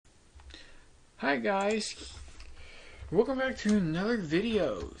Hi guys, welcome back to another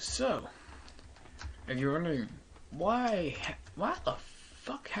video. So, if you're wondering why the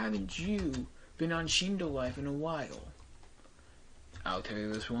fuck haven't you been on Shindo Life in a while? I'll tell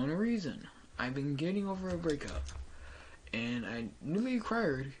you this one reason. I've been getting over a breakup, and I newly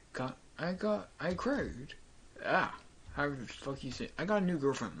acquired, how the fuck you say? I got a new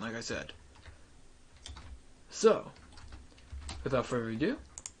girlfriend, like I said. So, without further ado,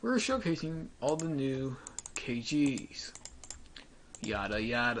 we're showcasing all the new KGs. Yada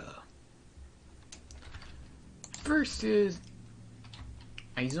yada. First is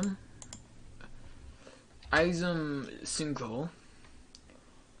Izum Single.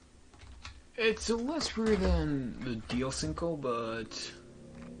 It's a less rare than the Deal Single, but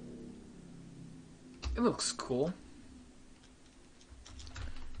it looks cool.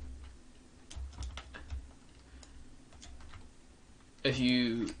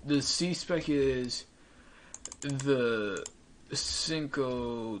 The C spec is the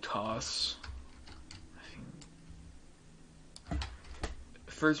Cinco toss.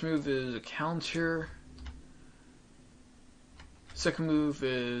 First move is a counter. Second move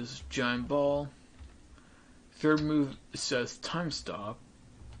is giant ball. Third move says time stop.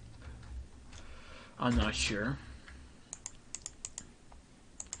 I'm not sure.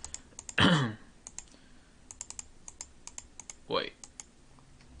 Wait.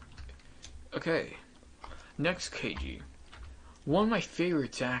 Okay. Next KG. One of my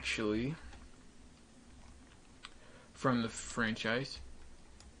favorites, actually, from the franchise.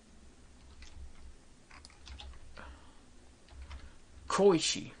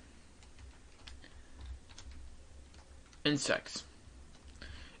 Koichi. Insects.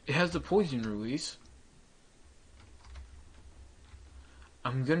 It has the poison release.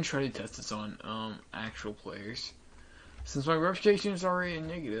 I'm gonna try to test this on actual players, since my reputation is already a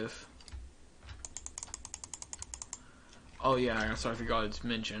negative. Oh yeah, I forgot to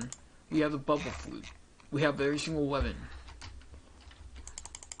mention. We have the bubble flute. We have every single weapon.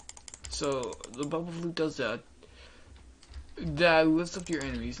 So the bubble flute does that. That lifts up your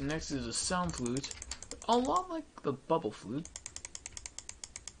enemies. Next is a sound flute, a lot like the bubble flute.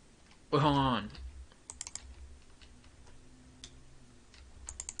 Wait, hold on.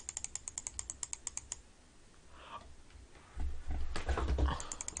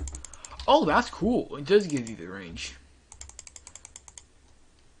 Oh, that's cool. It does give you the range.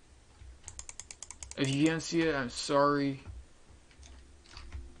 If you can't see it, I'm sorry.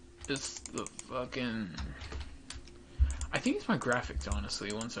 It's the fucking... I think it's my graphics,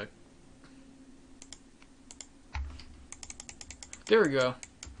 honestly. One sec. There we go.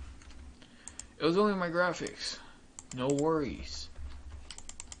 It was only my graphics. No worries.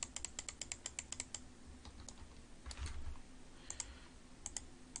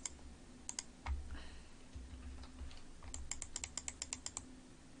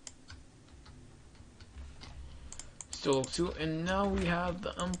 Still two, and now we have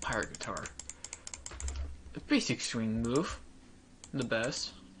the umpire guitar. The basic swing move, the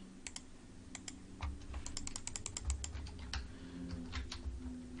best.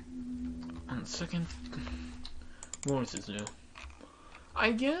 One second. What is new?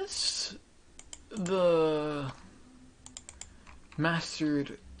 I guess the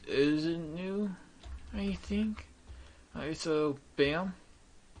mastered isn't new. I think. So bam.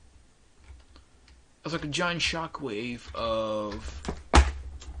 It's like a giant shockwave of...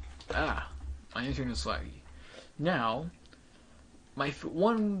 my internet's laggy. Now,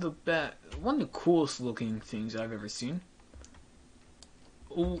 one of the coolest looking things I've ever seen.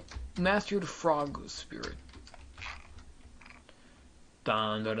 Mastered Frog Spirit.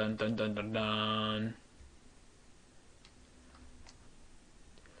 Dun dun dun dun dun dun dun.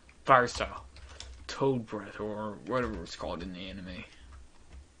 Fire style. Toad breath, or whatever it's called in the anime.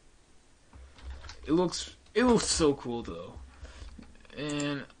 It looks so cool though,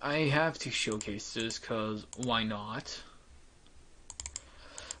 and I have to showcase this because why not?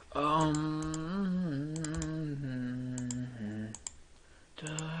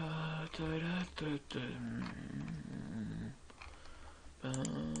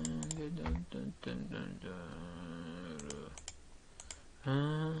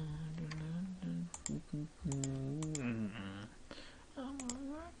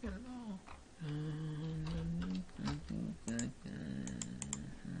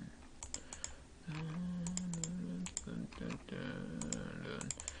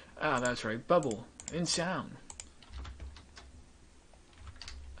 That's right, bubble and sound.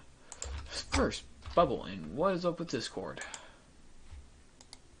 First, bubble, and what is up with Discord?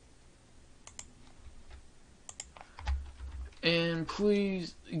 And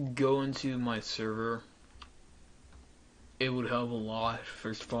please go into my server. It would help a lot,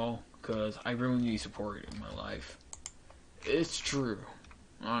 first of all, because I really need support in my life. It's true,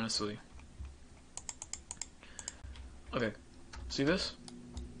 honestly. Okay, see this?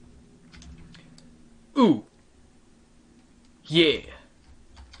 Ooh! Yeah!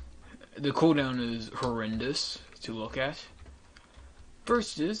 The cooldown is horrendous to look at.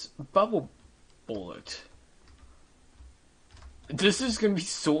 First is Bubble Bullet. This is gonna be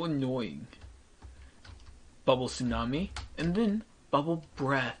so annoying. Bubble Tsunami, and then Bubble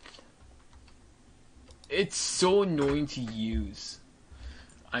Breath. It's so annoying to use.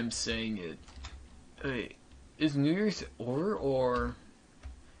 I'm saying it. Wait, is New Year's over, or...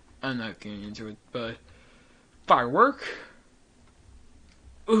 I'm not getting into it, but... Firework?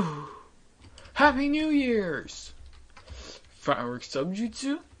 Ooh! Happy New Year's! Firework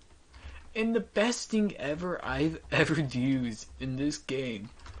Subjutsu? And the best thing ever I've ever used in this game.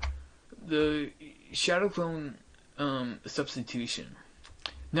 The Shadow Clone substitution.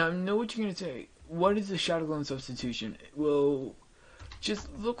 Now I know what you're gonna say. What is the Shadow Clone substitution? Well, just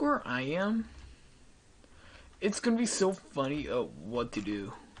look where I am. It's gonna be so funny what to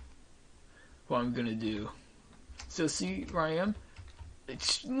do. What I'm gonna do. So see where I am?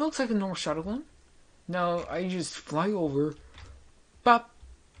 It looks like a normal Shadow Clone. Now I just fly over. Bop!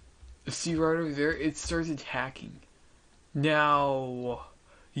 See right over there? It starts attacking. Now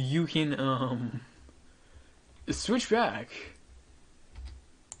you can switch back.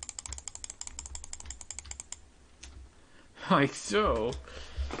 Like so.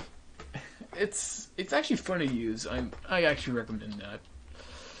 It's actually fun to use. I actually recommend that.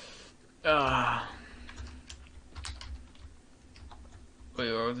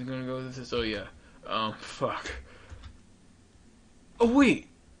 Wait, are we gonna go with this? Oh yeah. Fuck. Oh wait.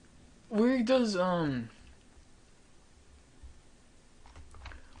 Where does I'm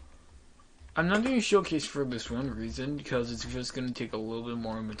not doing a showcase for this one reason, because it's just gonna take a little bit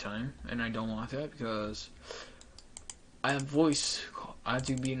more of my time, and I don't want that because I have I have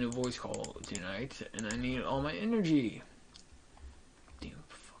to be in a voice call tonight, and I need all my energy. Damn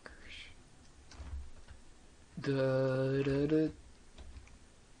fuckers.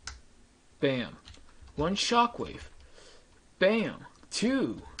 Bam. 1 shockwave. Bam.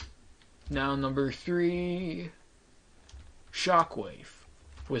 2. Now number 3. Shockwave.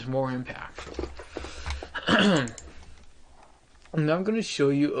 With more impact. And I'm going to show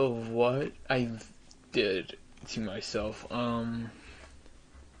you of what I did to myself.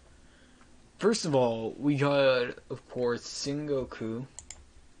 First of all, we got, of course, Sengoku.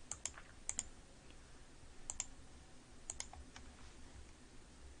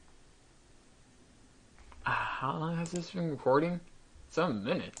 How long has this been recording? 7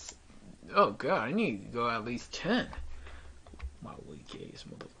 minutes. Oh god, I need to go at least 10. My case,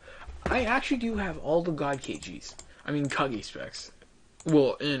 I actually do have all the god KGs. I mean Kage specs.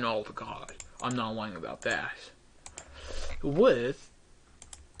 Well, in all the god. I'm not lying about that. With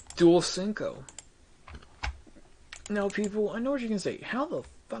Dual Senko. Now people, I know what you're gonna say. How the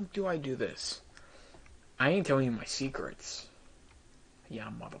fuck do I do this? I ain't telling you my secrets. Yeah,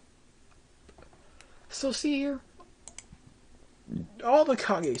 mother. So see here, all the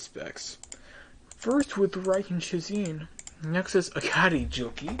Kage specs. First with Raiken Shizine, next is Akari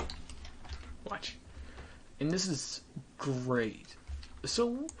Joki. Watch. And this is great. So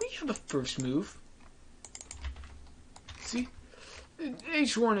we have the first move. See?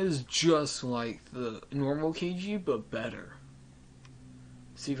 H1 is just like the normal KG, but better.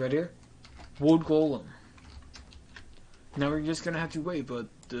 See right here? Wood Golem. Now we're just gonna have to wait, but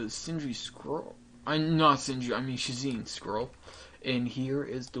the Sindri Scroll... I'm not Sindri, I mean Shizine Scroll. And here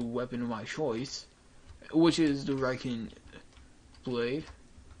is the weapon of my choice, which is the Raiken Blade.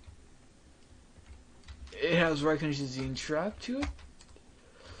 It has Raiken Shizine trap to it.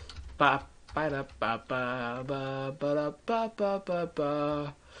 Ba ba da ba ba ba ba da ba ba ba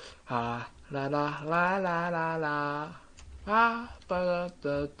ba. Ha la la la la la la. Ha ba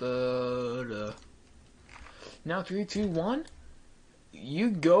da da da. Now 3, 2, 1.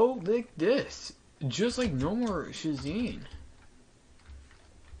 You go like this. Just like normal Shizine.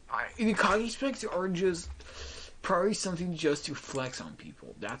 The Kage specs are just probably something just to flex on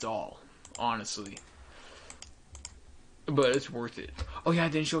people. That's all. Honestly. But it's worth it. Oh yeah, I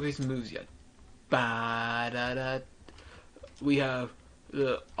didn't showcase the moves yet. Ba da da. We have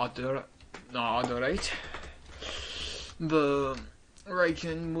the Odorite. The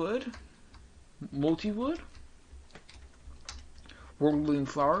Raiken Wood. Multi-Wood. Whirling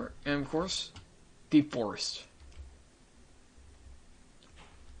Flower. And of course, Deep Forest.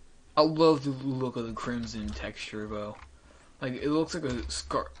 I love the look of the crimson texture though. Like, it looks like a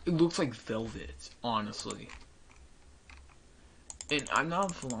scar. It looks like velvet, honestly. And I'm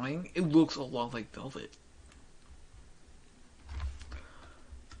not flying. It looks a lot like velvet.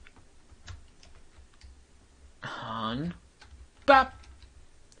 Han. Bap.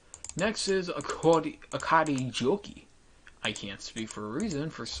 Next is Akadi Joki. I can't speak for a reason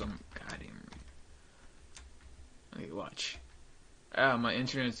for some goddamn reason. Okay, watch. Ah, my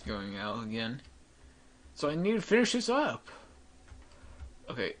internet's going out again. So I need to finish this up.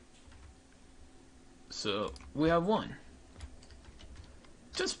 Okay. So, we have one.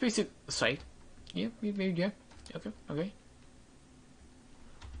 Just basic sight. Yeah. Okay.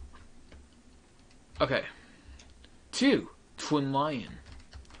 Okay. 2. Twin Lion.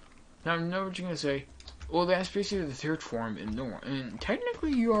 Now, I know what you're gonna say. Well, that's basically the third form in normal. And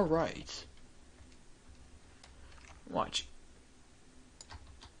technically, you are right. Watch.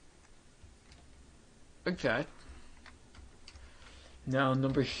 Like that. Now,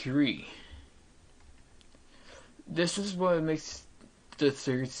 number 3. This is what makes the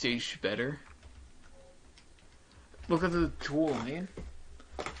third stage better. Look at the tool line.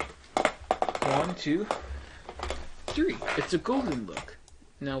 1, 2, 3. It's a golden look.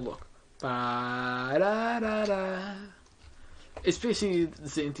 Now look. Ba-da-da-da. It's basically the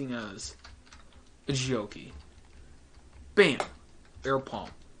same thing as a Joki. Bam. Air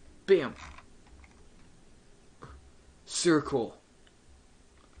palm. Bam. Circle.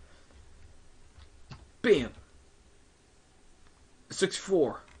 Bam.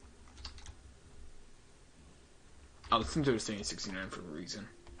 6-4. I think they're saying 69 for a reason.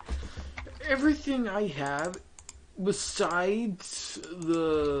 Everything I have besides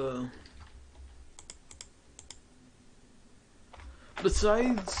the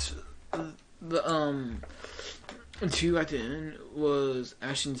two at the end was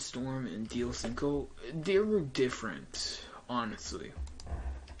Ashen Storm and Deal Cinco. They were different, honestly.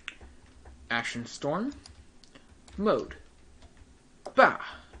 Ashen Storm mode. Bah.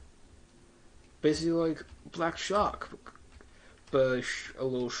 Basically like Black Shock, but a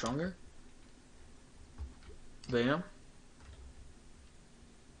little stronger. Bam.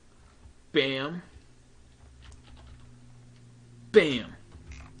 Bam. Bam.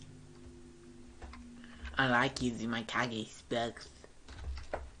 I like using my Kage specs.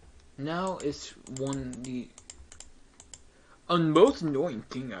 Now it's one the most annoying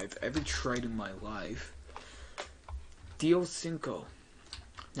thing I've ever tried in my life. Deal Cinco.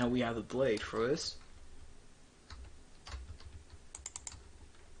 Now we have a blade for this.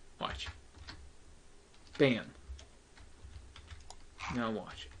 Watch. Bam. Now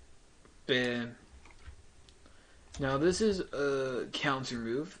watch. Bam. Now this is a counter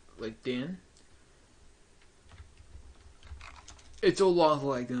move, like Dan. It's a lot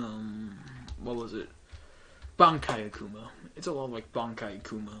like, what was it? Bankai Akuma. It's a lot like Bankai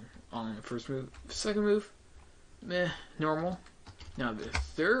Akuma on the first move. Second move, meh, normal. Now the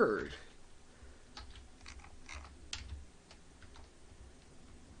third.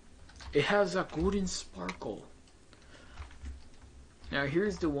 It has a golden sparkle. Now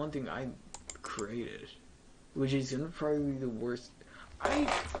here's the one thing I created, which is gonna probably be the worst.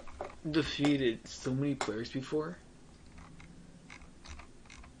 I defeated so many players before,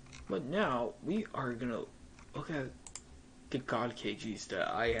 but now we are gonna look at the God KGs that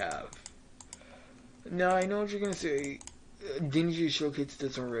I have. Now I know what you're gonna say. Didn't you showcase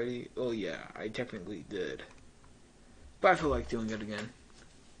this already? Oh yeah, I technically did. But I feel like doing it again.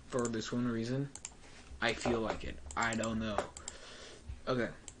 For this one reason. I feel like it. I don't know. Okay.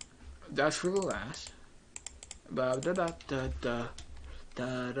 That's for the last. Ba da da da da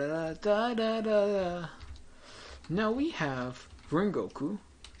da da da da da. Now we have Rengoku,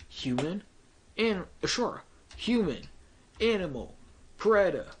 human, and Ashura, human, animal,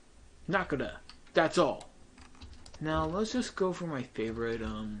 Predator, Nakada. That's all. Now let's just go for my favorite,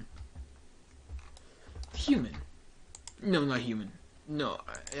 human. No, not human. No,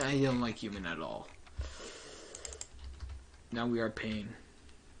 I don't like human at all. Now we are Pain.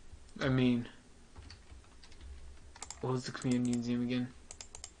 I mean, what was the community's name again?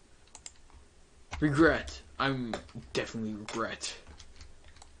 Regret. I'm definitely Regret.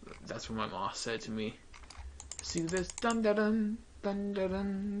 That's what my mom said to me. See this? Dun dun dun dun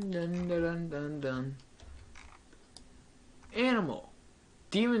dun dun dun dun dun. Animal.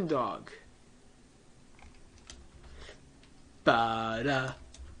 Demon Dog. Ba-da,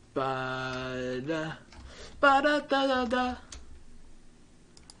 ba-da, ba-da-da-da-da.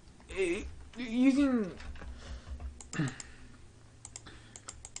 Using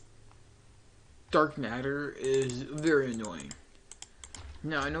Dark Matter is very annoying.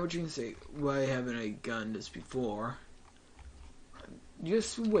 Now, I know what you can say, why haven't I done this before?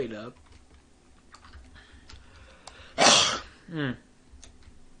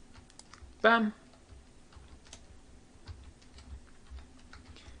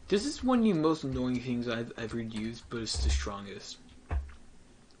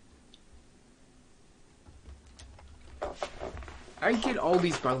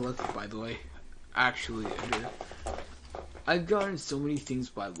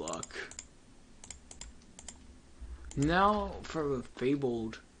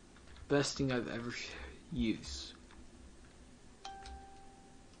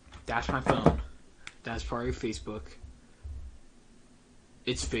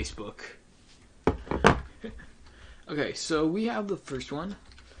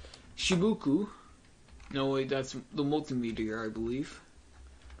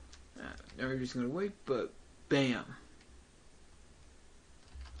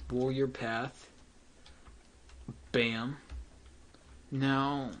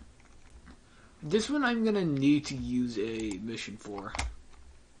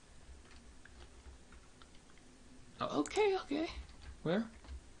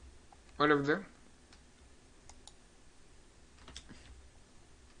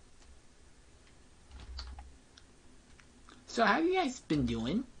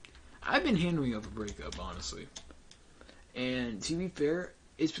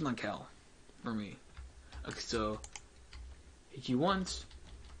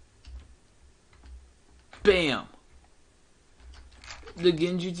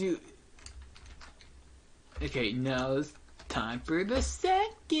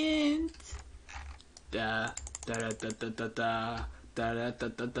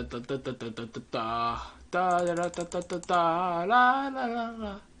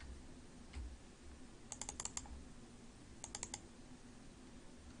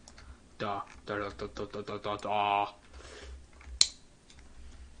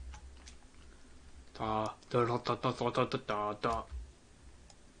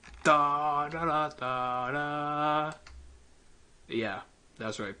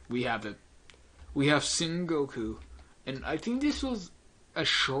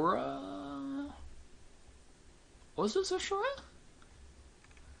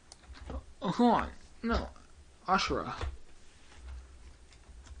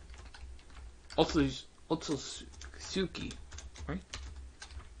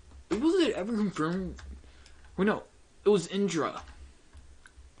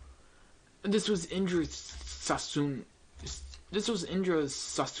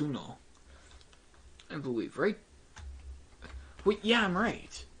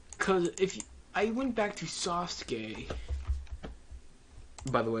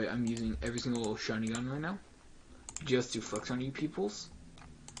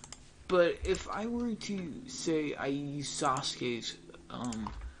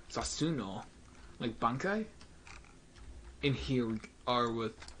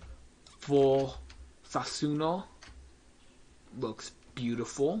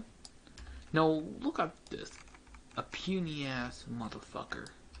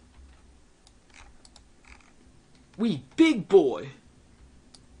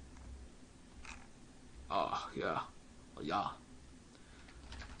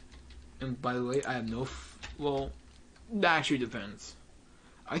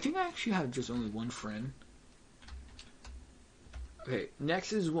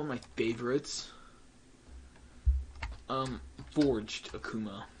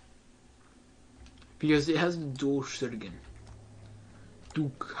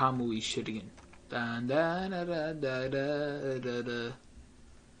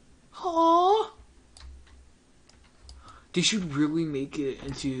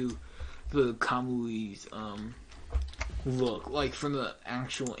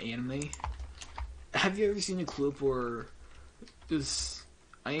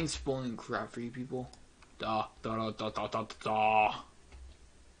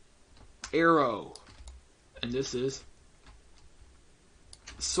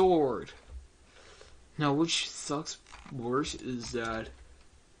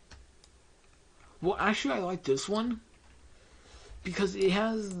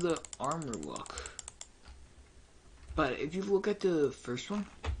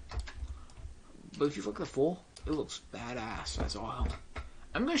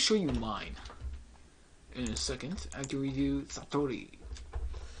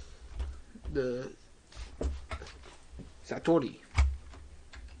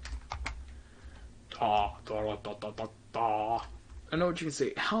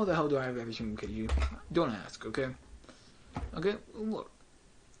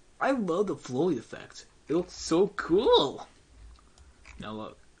 Now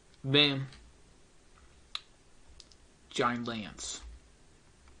look. Bam. Giant lance.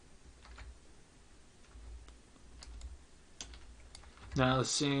 Now the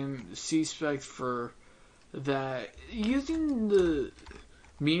same C-spec for that. Using the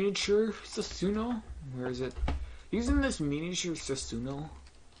miniature Sasuno, where is it? Using this miniature Sasuno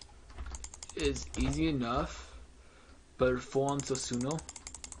is easy enough, but full-on Sasuno,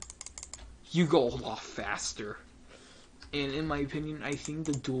 you go a lot faster. And in my opinion, I think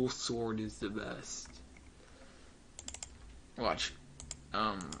the dual sword is the best. Watch.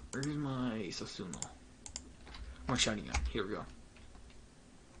 Where's my Sasuno? My shiny gun. Here we go.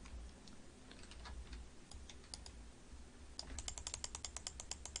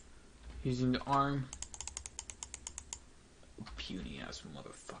 Using the arm. Puny ass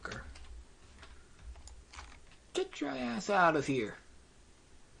motherfucker. Get your ass out of here.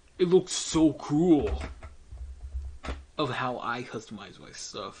 It looks so cool. Of how I customize my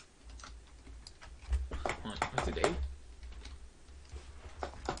stuff. What's the date?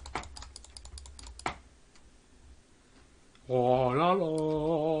 Oh la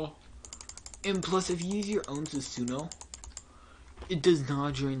la. And plus, if you use your own Susuno, it does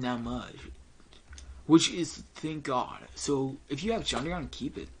not drain that much. Which is, thank God. So, if you have Shindo,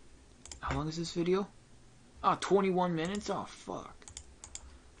 keep it. How long is this video? 21 minutes? Oh, fuck.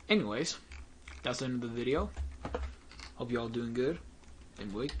 Anyways, that's the end of the video. Hope y'all doing good.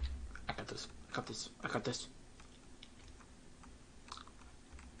 And wait, I got this. I got this. I got this.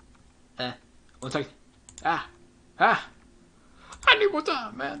 1 second. I need more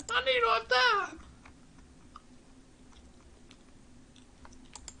time, man. I need more time.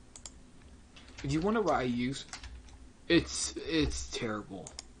 If you wonder what I use, it's terrible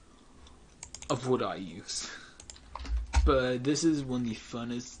of what I use. But this is one of the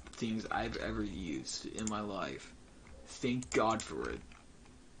funnest things I've ever used in my life. Thank God for it.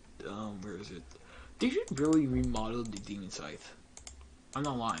 Where is it? They should really remodel the Demon Scythe. I'm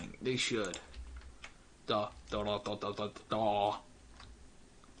not lying. They should. 3,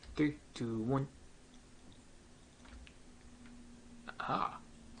 2, 1. Aha.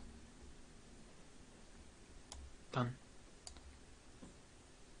 Done.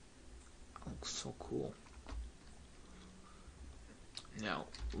 That looks so cool. Now,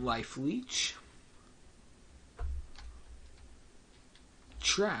 Life Leech.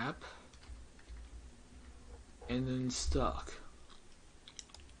 Trap. And then Stuck.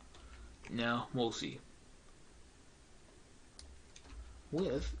 Now, we'll see.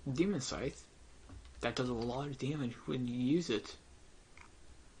 With Demon Scythe, that does a lot of damage when you use it.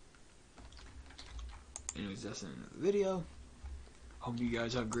 Anyways, that's the end of the video. Hope you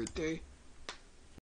guys have a great day.